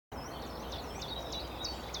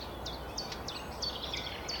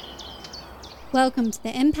Welcome to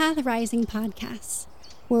the Empath Rising podcast,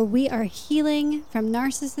 where we are healing from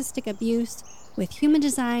narcissistic abuse with human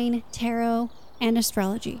design, tarot, and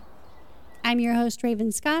astrology. I'm your host,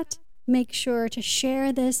 Raven Scott. Make sure to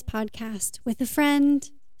share this podcast with a friend,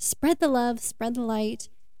 spread the love, spread the light,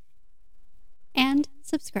 and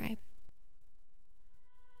subscribe.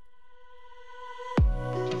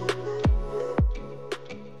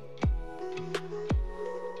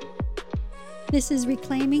 This is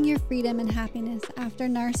Reclaiming Your Freedom and Happiness After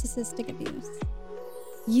Narcissistic Abuse.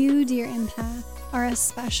 You, dear empath, are a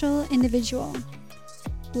special individual,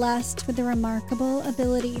 blessed with the remarkable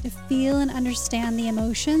ability to feel and understand the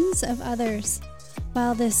emotions of others.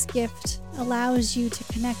 While this gift allows you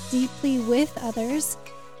to connect deeply with others,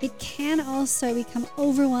 it can also become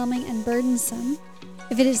overwhelming and burdensome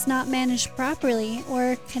if it is not managed properly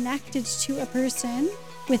or connected to a person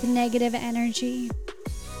with negative energy.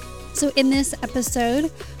 So in this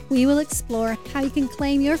episode, we will explore how you can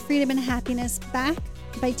claim your freedom and happiness back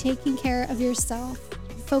by taking care of yourself,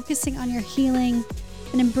 focusing on your healing,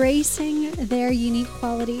 and embracing their unique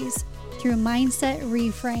qualities through mindset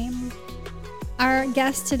reframe. Our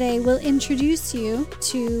guest today will introduce you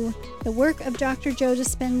to the work of Dr. Joe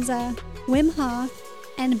Dispenza, Wim Hof,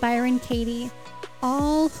 and Byron Katie,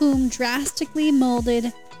 all whom drastically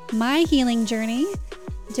molded my healing journey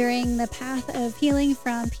during the path of healing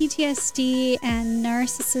from PTSD and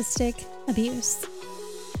narcissistic abuse.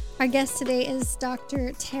 Our guest today is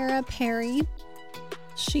Dr. Tara Perry.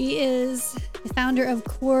 She is the founder of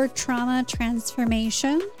Core Trauma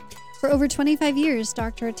Transformation. For over 25 years,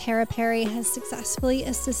 Dr. Tara Perry has successfully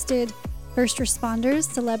assisted first responders,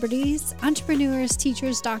 celebrities, entrepreneurs,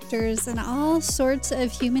 teachers, doctors, and all sorts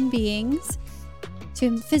of human beings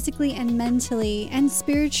to physically and mentally and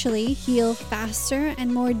spiritually heal faster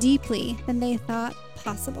and more deeply than they thought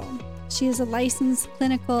possible. She is a licensed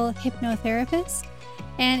clinical hypnotherapist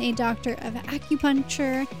and a doctor of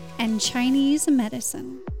acupuncture and Chinese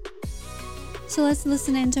medicine. So let's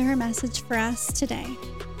listen into her message for us today.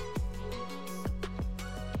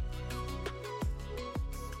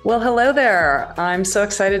 Well, hello there. I'm so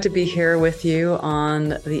excited to be here with you on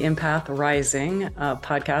the Empath Rising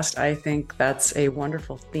podcast. I think that's a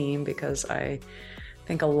wonderful theme because I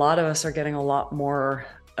think a lot of us are getting a lot more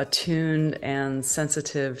attuned and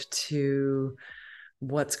sensitive to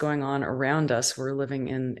what's going on around us. We're living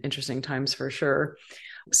in interesting times for sure.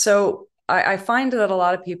 So I find that a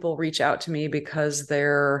lot of people reach out to me because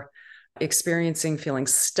they're experiencing feeling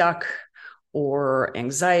stuck or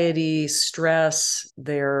anxiety, stress.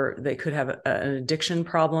 They could have an addiction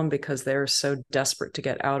problem because they're so desperate to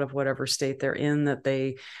get out of whatever state they're in that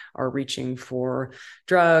they are reaching for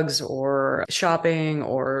drugs or shopping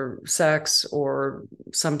or sex or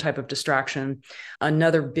some type of distraction.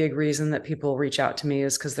 Another big reason that people reach out to me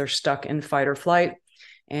is because they're stuck in fight or flight.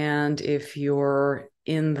 And if you're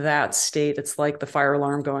in that state, it's like the fire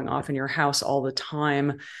alarm going off in your house all the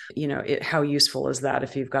time. How useful is that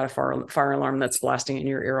if you've got a fire alarm that's blasting in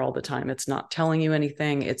your ear all the time? It's not telling you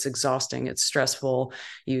anything. It's exhausting. It's stressful.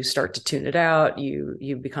 You start to tune it out.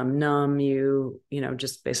 You become numb. You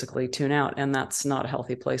just basically tune out. And that's not a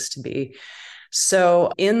healthy place to be.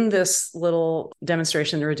 So in this little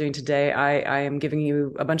demonstration that we're doing today, I am giving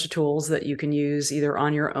you a bunch of tools that you can use either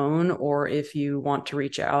on your own or if you want to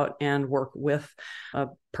reach out and work with a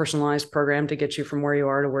personalized program to get you from where you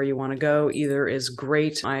are to where you want to go. Either is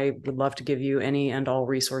great. I would love to give you any and all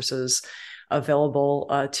resources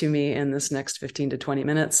available to me in this next 15 to 20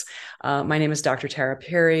 minutes. My name is Dr. Tara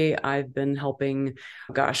Perry. I've been helping,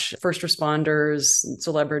 first responders,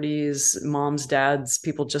 celebrities, moms, dads,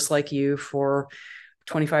 people just like you for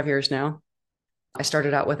 25 years now. I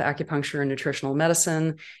started out with acupuncture and nutritional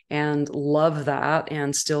medicine and love that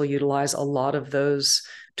and still utilize a lot of those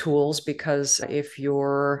tools because if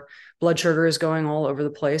your blood sugar is going all over the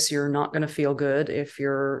place, you're not going to feel good. If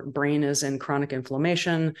your brain is in chronic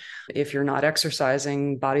inflammation, if you're not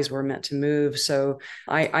exercising, bodies were meant to move. So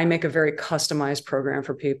I make a very customized program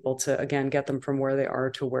for people to, again, get them from where they are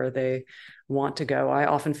to where they want to go. I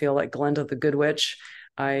often feel like Glenda the Good Witch.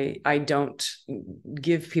 I don't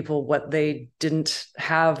give people what they didn't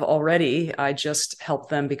have already. I just help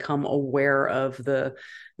them become aware of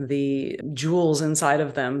the jewels inside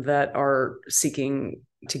of them that are seeking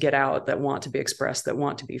to get out, that want to be expressed, that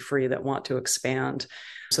want to be free, that want to expand,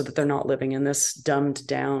 so that they're not living in this dumbed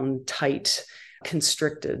down, tight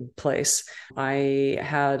constricted place. I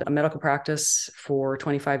had a medical practice for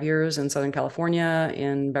 25 years in Southern California,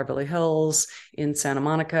 in Beverly Hills, in Santa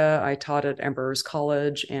Monica. I taught at Emperor's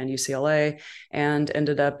College and UCLA, and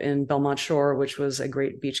ended up in Belmont Shore, which was a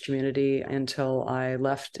great beach community, until I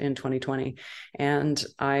left in 2020. And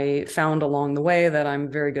I found along the way that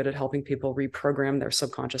I'm very good at helping people reprogram their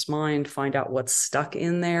subconscious mind, find out what's stuck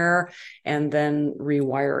in there, and then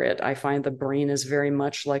rewire it. I find the brain is very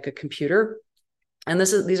much like a computer. And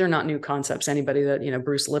these are not new concepts. Anybody that,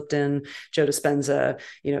 Bruce Lipton, Joe Dispenza,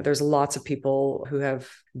 there's lots of people who have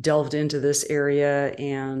delved into this area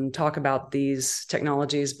and talk about these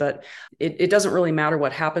technologies, but it doesn't really matter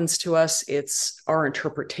what happens to us. It's our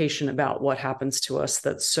interpretation about what happens to us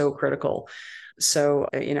that's so critical. So,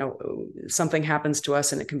 something happens to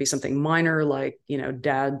us, and it can be something minor, like,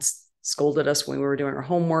 dad's scolded us when we were doing our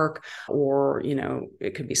homework, or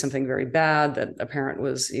it could be something very bad, that a parent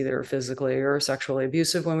was either physically or sexually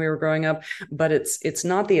abusive when we were growing up. But it's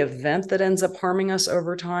not the event that ends up harming us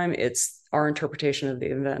over time. It's our interpretation of the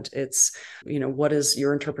event. It's, what is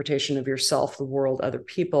your interpretation of yourself, the world, other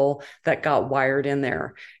people, that got wired in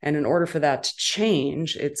there. And in order for that to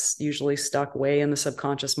change, it's usually stuck way in the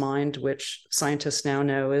subconscious mind, which scientists now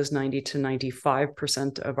know is 90 to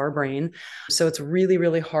 95% of our brain. So it's really,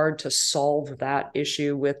 really hard to solve that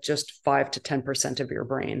issue with just 5 to 10% of your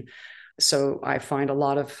brain. So I find a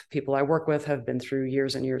lot of people I work with have been through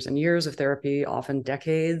years and years and years of therapy, often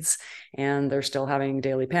decades, and they're still having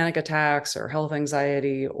daily panic attacks or health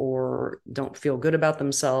anxiety, or don't feel good about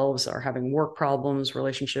themselves, or having work problems,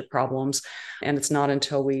 relationship problems. And it's not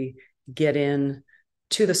until we get in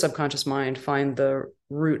to the subconscious mind, find the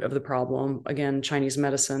root of the problem. Again, Chinese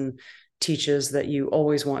medicine teaches that you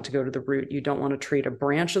always want to go to the root. You don't want to treat a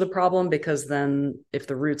branch of the problem, because then if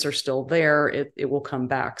the roots are still there, it will come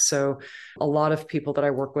back. So a lot of people that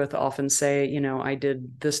I work with often say, I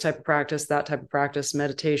did this type of practice, that type of practice,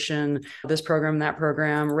 meditation, this program, that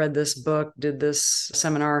program, read this book, did this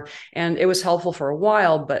seminar, and it was helpful for a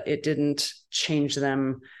while, but it didn't change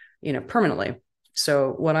them, permanently.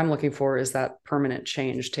 So what I'm looking for is that permanent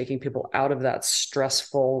change, taking people out of that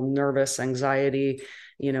stressful, nervous anxiety,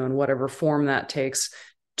 in whatever form that takes,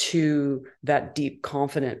 to that deep,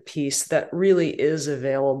 confident peace that really is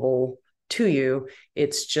available to you.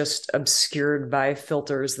 It's just obscured by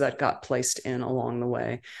filters that got placed in along the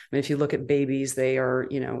way. I mean, if you look at babies, they are,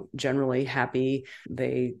 generally happy.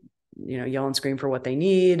 They yell and scream for what they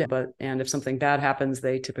need, and if something bad happens,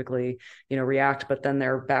 they typically, react, but then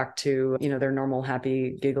they're back to, their normal,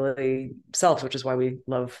 happy, giggly selves, which is why we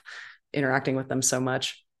love interacting with them so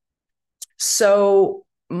much. So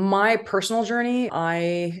my personal journey,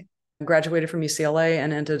 I graduated from UCLA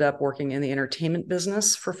and ended up working in the entertainment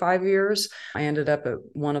business for 5 years. I ended up at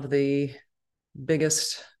one of the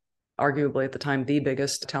biggest, arguably at the time, the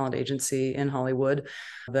biggest talent agency in Hollywood.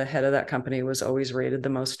 The head of that company was always rated the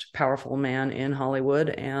most powerful man in Hollywood.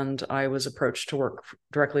 And I was approached to work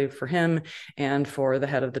directly for him and for the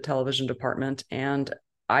head of the television department. And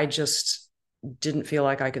I just didn't feel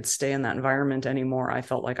like I could stay in that environment anymore. I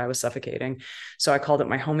felt like I was suffocating. So I called up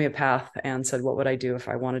my homeopath and said, what would I do if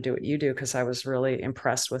I want to do what you do? Because I was really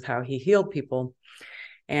impressed with how he healed people.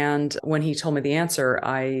 And when he told me the answer,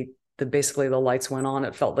 basically the lights went on.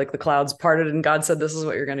 It felt like the clouds parted and God said, this is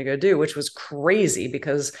what you're going to go do, which was crazy,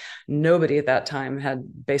 because nobody at that time had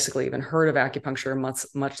basically even heard of acupuncture,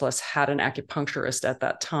 much less had an acupuncturist at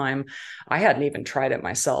that time. I hadn't even tried it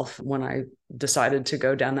myself when I decided to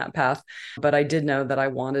go down that path, but I did know that I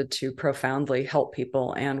wanted to profoundly help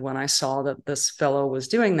people. And when I saw that this fellow was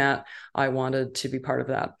doing that, I wanted to be part of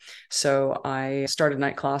that. So I started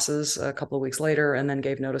night classes a couple of weeks later, and then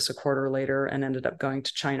gave notice a quarter later, and ended up going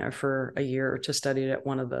to China for a year to study at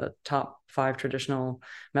one of the top 5 traditional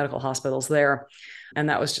medical hospitals there. And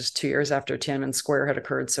that was just 2 years after Tiananmen Square had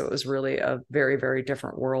occurred. So it was really a very, very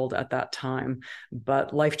different world at that time,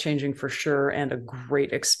 but life-changing for sure, and a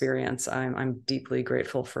great experience. I'm deeply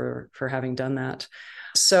grateful for having done that.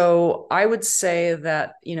 So I would say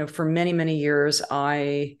that, for many, many years,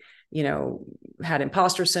 I, had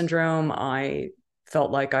imposter syndrome. I felt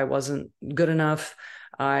like I wasn't good enough.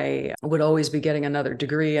 I would always be getting another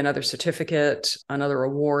degree, another certificate, another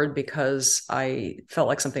award, because I felt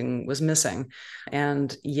like something was missing.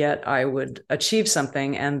 And yet I would achieve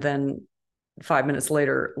something, and then 5 minutes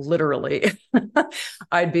later, literally,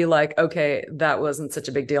 I'd be like, okay, that wasn't such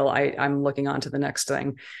a big deal. I'm looking on to the next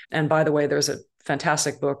thing. And by the way, there's a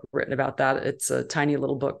fantastic book written about that. It's a tiny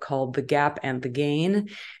little book called The Gap and the Gain.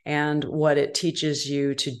 And what it teaches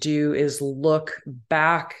you to do is look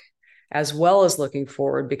back as well as looking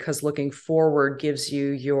forward, because looking forward gives you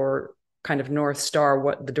your kind of North Star,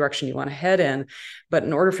 what the direction you want to head in. But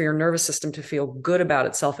in order for your nervous system to feel good about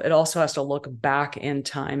itself, it also has to look back in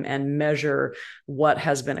time and measure what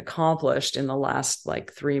has been accomplished in the last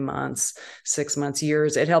like 3 months, 6 months,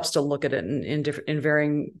 years. It helps to look at it in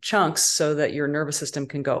varying chunks so that your nervous system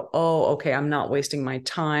can go, oh, okay, I'm not wasting my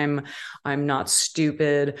time. I'm not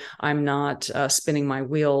stupid. I'm not spinning my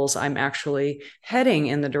wheels. I'm actually heading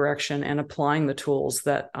in the direction and applying the tools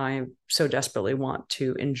that I so desperately want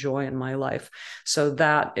to enjoy in my life. So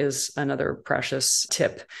that is another precious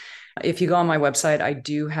tip. If you go on my website,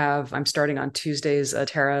 I'm starting on Tuesdays,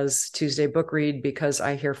 Tara's Tuesday book read, because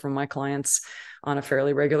I hear from my clients on a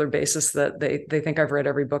fairly regular basis that they think I've read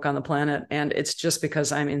every book on the planet. And it's just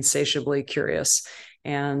because I'm insatiably curious.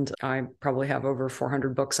 And I probably have over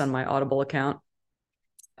 400 books on my Audible account,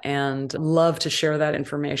 and love to share that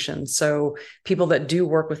information. So people that do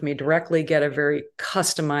work with me directly get a very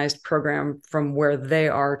customized program from where they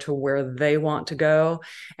are to where they want to go.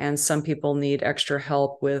 And some people need extra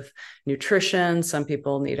help with nutrition. Some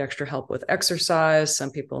people need extra help with exercise. Some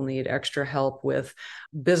people need extra help with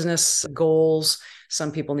business goals.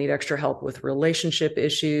 Some people need extra help with relationship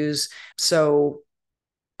issues. So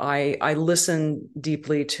I listen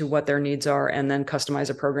deeply to what their needs are and then customize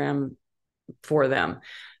a program for them.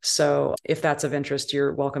 So if that's of interest,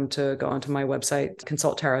 you're welcome to go onto my website,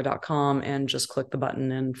 consulttara.com, and just click the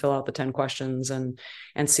button and fill out the 10 questions and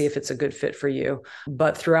see if it's a good fit for you.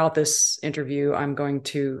 But throughout this interview, I'm going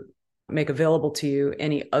to make available to you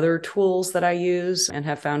any other tools that I use and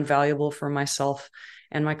have found valuable for myself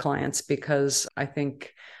and my clients, because I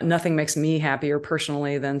think nothing makes me happier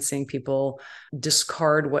personally than seeing people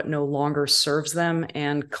discard what no longer serves them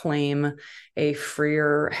and claim a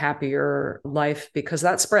freer, happier life, because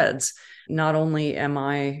that spreads. Not only am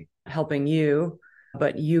I helping you,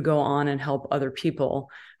 but you go on and help other people.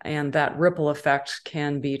 And that ripple effect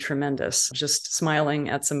can be tremendous. Just smiling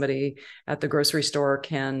at somebody at the grocery store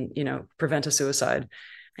can, prevent a suicide.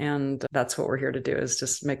 And that's what we're here to do, is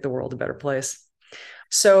just make the world a better place.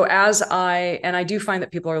 So I do find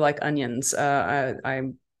that people are like onions.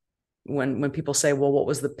 When people say, well, what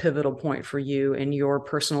was the pivotal point for you in your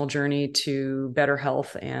personal journey to better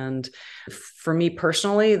health? And for me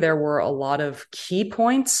personally, there were a lot of key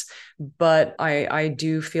points, but I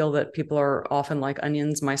do feel that people are often like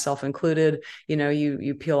onions, myself included.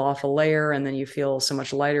 You peel off a layer and then you feel so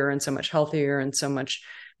much lighter and so much healthier and so much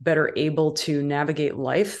better able to navigate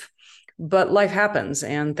life. But life happens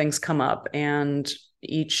and things come up, and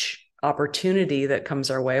each opportunity that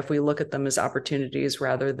comes our way, if we look at them as opportunities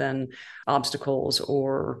rather than obstacles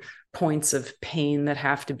or points of pain that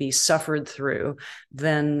have to be suffered through,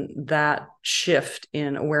 then that shift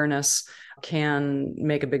in awareness can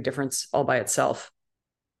make a big difference all by itself.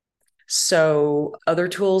 So other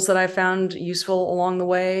tools that I found useful along the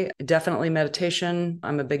way, definitely meditation.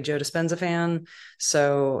 I'm a big Joe Dispenza fan.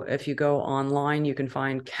 So if you go online, you can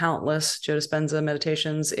find countless Joe Dispenza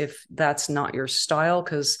meditations. If that's not your style,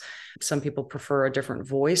 because some people prefer a different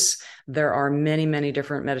voice, there are many, many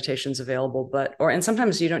different meditations available. And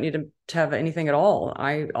sometimes you don't need to have anything at all.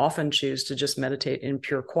 I often choose to just meditate in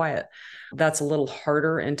pure quiet. That's a little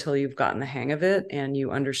harder until you've gotten the hang of it and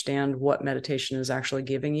you understand what meditation is actually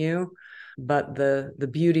giving you. But the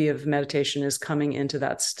beauty of meditation is coming into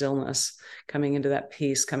that stillness, coming into that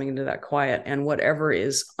peace, coming into that quiet. And whatever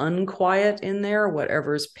is unquiet in there,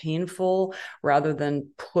 whatever is painful, rather than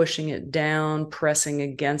pushing it down, pressing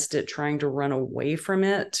against it, trying to run away from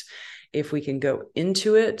it, if we can go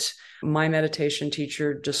into it. My meditation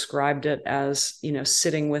teacher described it as,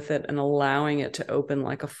 sitting with it and allowing it to open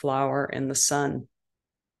like a flower in the sun.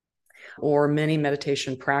 Or many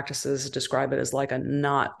meditation practices describe it as like a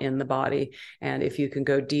knot in the body. And if you can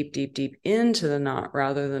go deep, deep, deep into the knot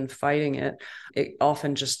rather than fighting it, it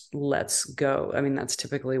often just lets go. I mean, that's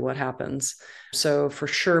typically what happens. So for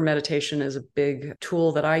sure, meditation is a big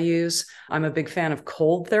tool that I use. I'm a big fan of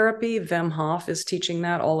cold therapy. Wim Hof is teaching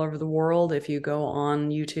that all over the world. If you go on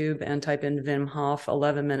YouTube and type in Wim Hof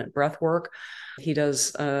 11-minute breath work, he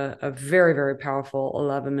does a very, very powerful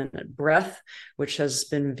 11-minute breath, which has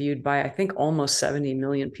been viewed by, I think, almost 70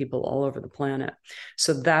 million people all over the planet.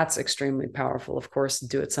 So that's extremely powerful. Of course,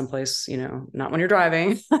 do it someplace, not when you're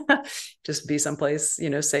driving, just be someplace,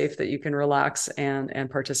 safe that you can relax and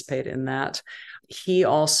participate in that. He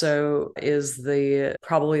also is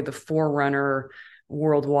probably the forerunner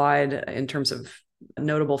worldwide in terms of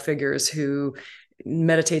notable figures who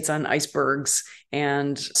meditates on icebergs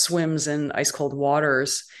and swims in ice cold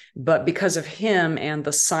waters. But because of him and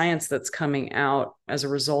the science that's coming out as a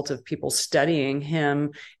result of people studying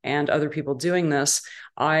him and other people doing this,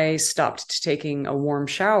 I stopped taking a warm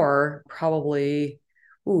shower probably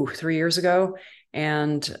 3 years ago.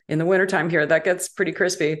 And in the wintertime here, that gets pretty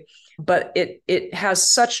crispy. But it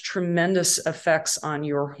has such tremendous effects on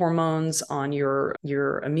your hormones, on your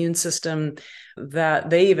immune system, that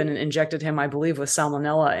they even injected him, I believe, with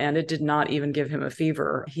salmonella, and it did not even give him a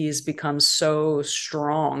fever. He's become so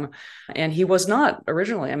strong. And he was not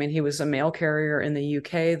originally. I mean, he was a mail carrier in the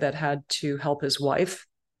UK that had to help his wife.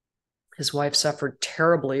 His wife suffered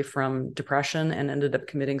terribly from depression and ended up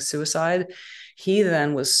committing suicide. He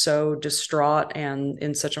then was so distraught and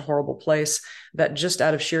in such a horrible place that just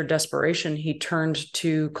out of sheer desperation, he turned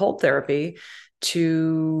to cold therapy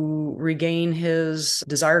to regain his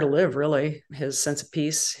desire to live, really, his sense of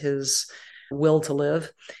peace, his will to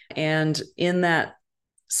live. And in that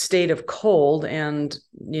state of cold, and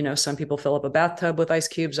some people fill up a bathtub with ice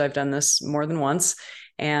cubes. I've done this more than once,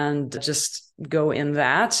 and just go in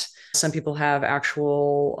that. Some people have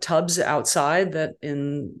actual tubs outside that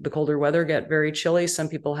in the colder weather get very chilly. Some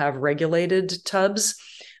people have regulated tubs,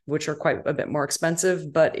 which are quite a bit more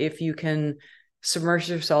expensive. But if you can submerge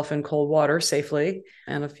yourself in cold water safely,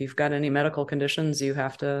 and if you've got any medical conditions, you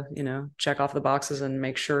have to, check off the boxes and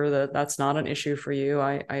make sure that that's not an issue for you.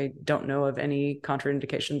 I don't know of any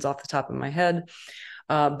contraindications off the top of my head.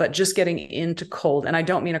 But just getting into cold, and I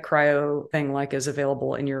don't mean a cryo thing like is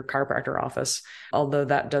available in your chiropractor office, although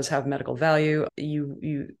that does have medical value.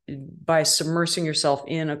 You by submersing yourself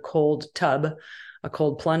in a cold tub, a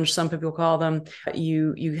cold plunge, some people call them,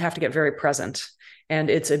 you have to get very present. And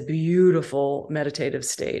it's a beautiful meditative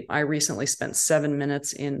state. I recently spent 7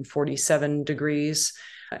 minutes in 47 degrees.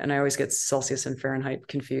 And I always get Celsius and Fahrenheit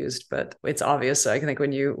confused, but it's obvious, I think,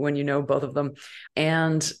 when you know both of them.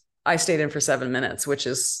 And I stayed in for 7 minutes, which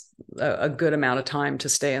is a good amount of time to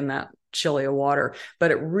stay in that chilly water.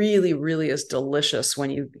 But it really, really is delicious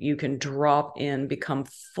when you can drop in, become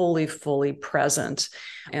fully present,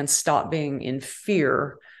 and stop being in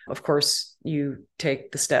fear. Of course, you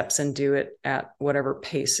take the steps and do it at whatever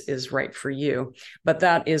pace is right for you. But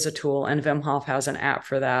that is a tool, and Wim Hof has an app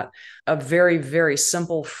for that. A very, very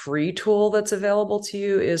simple free tool that's available to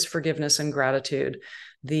you is forgiveness and gratitude.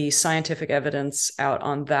 The scientific evidence out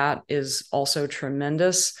on that is also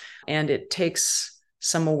tremendous, and it takes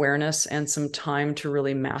some awareness and some time to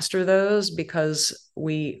really master those, because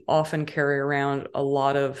we often carry around a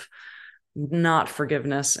lot of not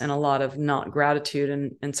forgiveness and a lot of not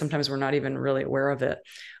gratitude, and sometimes we're not even really aware of it.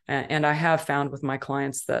 And I have found with my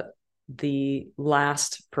clients that the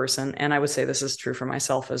last person, and I would say this is true for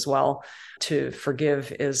myself as well, to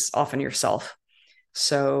forgive is often yourself.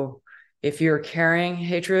 So if you're carrying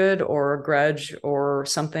hatred or a grudge or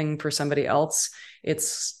something for somebody else,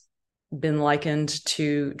 it's been likened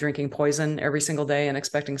to drinking poison every single day and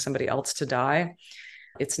expecting somebody else to die.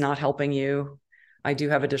 It's not helping you. I do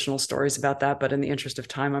have additional stories about that, but in the interest of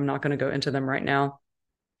time, I'm not going to go into them right now.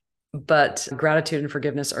 But gratitude and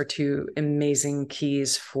forgiveness are two amazing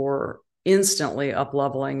keys for instantly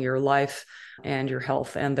up-leveling your life and your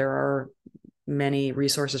health. And there are many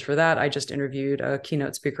resources for that. I just interviewed a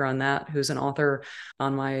keynote speaker on that, who's an author,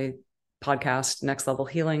 on my podcast, Next Level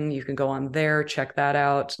Healing. You can go on there, check that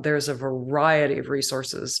out. There's a variety of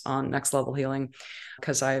resources on Next Level Healing,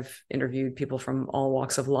 because I've interviewed people from all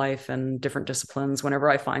walks of life and different disciplines. Whenever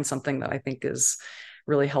I find something that I think is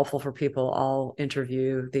really helpful for people, I'll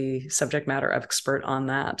interview the subject matter expert on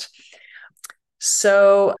that.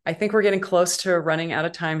 So I think we're getting close to running out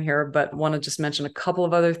of time here, but want to just mention a couple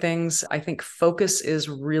of other things. I think focus is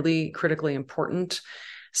really critically important.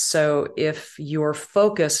 So if you're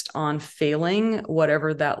focused on failing,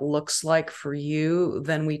 whatever that looks like for you,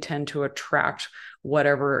 then we tend to attract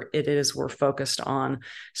whatever it is we're focused on.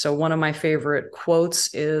 So one of my favorite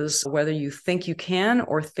quotes is, whether you think you can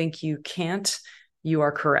or think you can't, you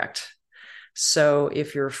are correct. So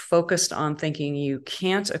if you're focused on thinking you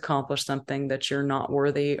can't accomplish something, that you're not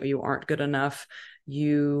worthy or you aren't good enough,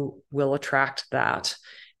 you will attract that.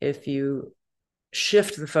 If you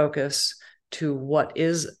shift the focus to what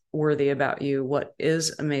is worthy about you, what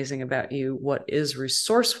is amazing about you, what is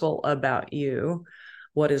resourceful about you,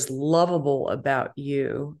 what is lovable about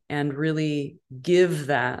you, and really give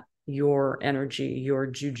that your energy, your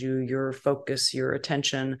juju, your focus, your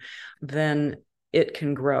attention, then it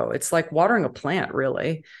can grow. It's like watering a plant,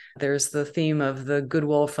 really. There's the theme of the good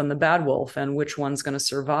wolf and the bad wolf, and which one's going to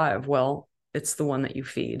survive? Well, it's the one that you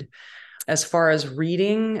feed. As far as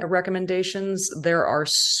reading recommendations, there are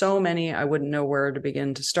so many, I wouldn't know where to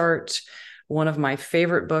begin to start. One of my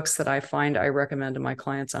favorite books that I find I recommend to my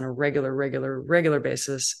clients on a regular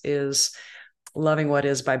basis is Loving What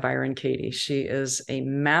Is by Byron Katie. She is a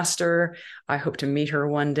master. I hope to meet her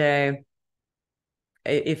one day.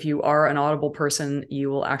 If you are an Audible person, you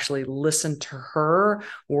will actually listen to her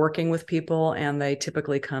working with people, and they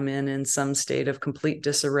typically come in some state of complete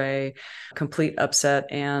disarray, complete upset,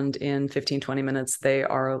 and in 15, 20 minutes, they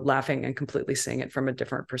are laughing and completely seeing it from a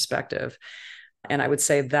different perspective. And I would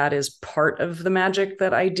say that is part of the magic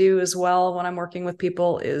that I do as well when I'm working with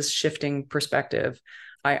people, is shifting perspective.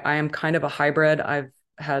 I am kind of a hybrid. I've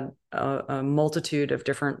had a multitude of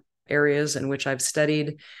different areas in which I've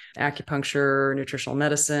studied: acupuncture, nutritional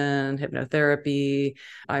medicine, hypnotherapy.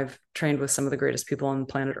 I've trained with some of the greatest people on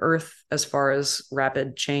planet Earth as far as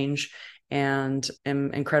rapid change, and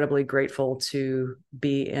am incredibly grateful to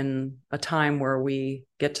be in a time where we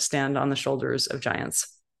get to stand on the shoulders of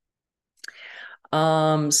giants.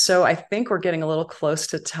 So I think we're getting a little close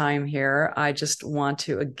to time here. I just want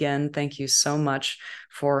to again thank you so much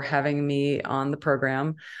for having me on the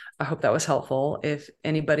program. I hope that was helpful. If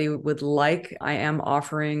anybody would like, I am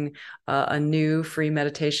offering a new free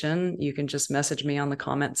meditation. You can just message me on the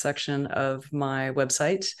comment section of my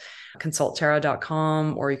website,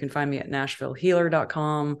 consulttara.com, or you can find me at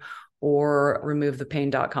nashvillehealer.com or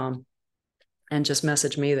removethepain.com, and just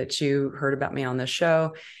message me that you heard about me on this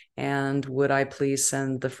show. And would I please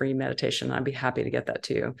send the free meditation? I'd be happy to get that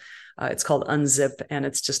to you. It's called Unzip, and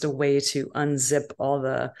it's just a way to unzip all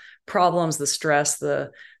the problems, the stress,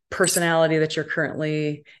 the personality that you're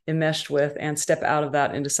currently enmeshed with, and step out of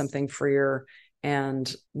that into something freer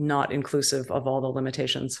and not inclusive of all the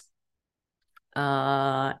limitations.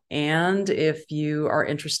 And if you are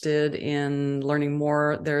interested in learning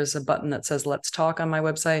more, there's a button that says Let's Talk on my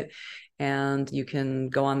website. And you can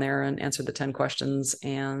go on there and answer the 10 questions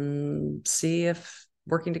and see if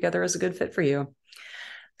working together is a good fit for you.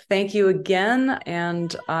 Thank you again.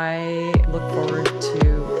 And I look forward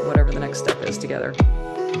to whatever the next step is together.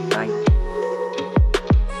 Bye.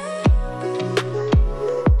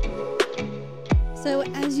 So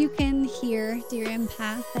as you can hear, dear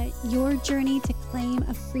empath, that your journey to claim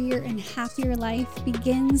a freer and happier life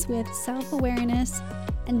begins with self-awareness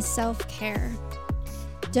and self-care.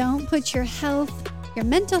 Don't put your health, your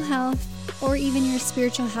mental health, or even your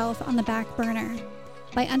spiritual health on the back burner.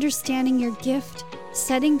 By understanding your gift,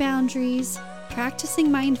 setting boundaries, practicing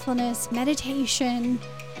mindfulness, meditation,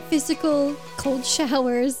 physical cold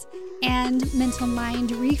showers, and mental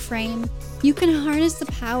mind reframe, you can harness the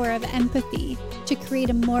power of empathy to create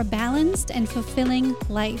a more balanced and fulfilling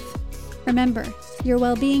life. Remember, your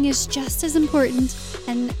well-being is just as important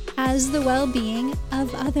as the well-being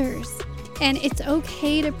of others. And it's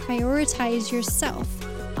okay to prioritize yourself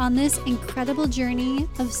on this incredible journey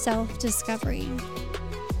of self-discovery.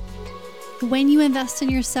 When you invest in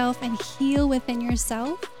yourself and heal within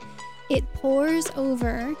yourself, it pours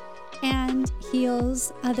over and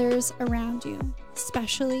heals others around you,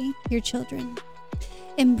 especially your children.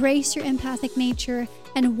 Embrace your empathic nature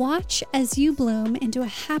and watch as you bloom into a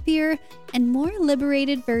happier and more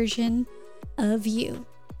liberated version of you.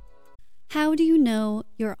 How do you know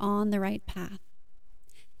you're on the right path?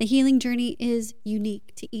 The healing journey is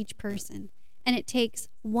unique to each person, and it takes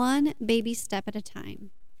one baby step at a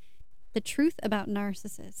time. The truth about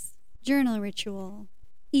narcissists, journal ritual,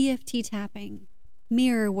 EFT tapping,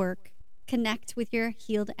 mirror work, connect with your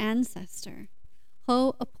healed ancestor,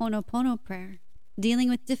 Ho'oponopono prayer, dealing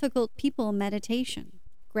with difficult people meditation,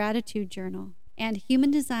 gratitude journal, and human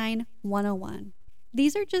design 101.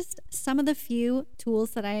 These are just some of the few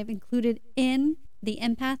tools that I have included in the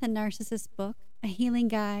Empath and Narcissist book, A Healing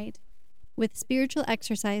Guide, with spiritual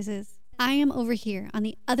exercises. I am over here on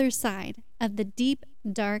the other side of the deep,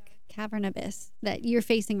 dark cavern abyss that you're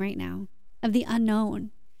facing right now, of the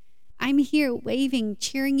unknown. I'm here waving,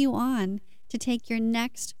 cheering you on to take your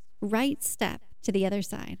next right step to the other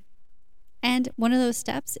side. And one of those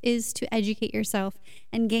steps is to educate yourself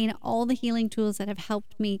and gain all the healing tools that have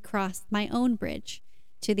helped me cross my own bridge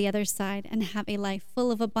to the other side and have a life full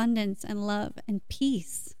of abundance and love and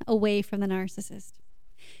peace away from the narcissist.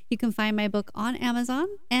 You can find my book on Amazon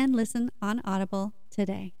and listen on Audible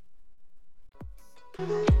today.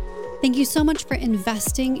 Thank you so much for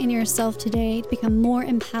investing in yourself today to become more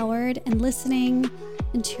empowered and listening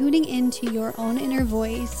and tuning into your own inner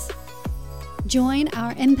voice. Join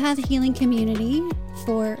our empath healing community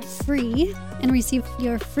for free and receive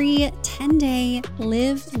your free 10-day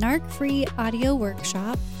Live Narc-Free audio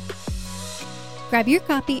workshop. Grab your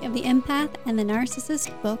copy of the Empath and the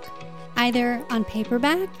Narcissist book, either on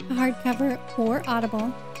paperback, hardcover, or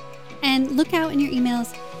Audible. And look out in your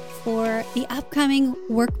emails for the upcoming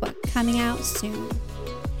workbook coming out soon.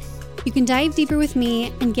 You can dive deeper with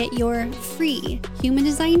me and get your free human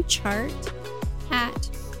design chart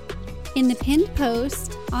in the pinned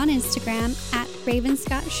post on Instagram at Raven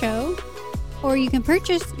Scott Show, Or you can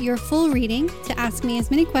purchase your full reading to ask me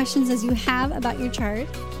as many questions as you have about your chart.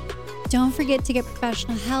 Don't forget to get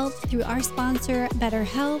professional help through our sponsor,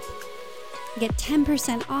 BetterHelp. Get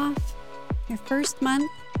 10% off your first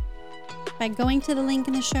month by going to the link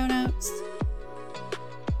in the show notes.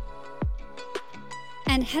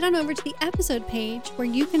 And head on over to the episode page where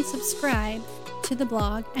you can subscribe to the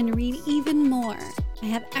blog and read even more. I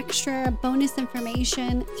have extra bonus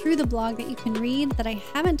information through the blog that you can read that I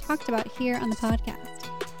haven't talked about here on the podcast.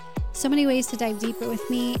 So many ways to dive deeper with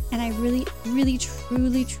me, and I really, really,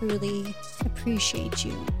 truly, truly appreciate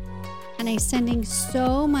you. And I'm sending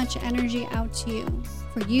so much energy out to you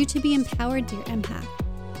for you to be empowered, dear empath,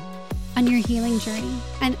 on your healing journey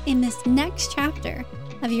and in this next chapter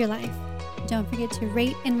of your life. Don't forget to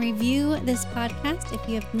rate and review this podcast if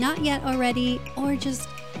you have not yet already, or just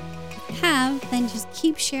then just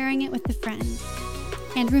keep sharing it with a friend.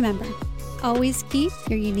 And remember, always keep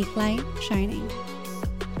your unique light shining.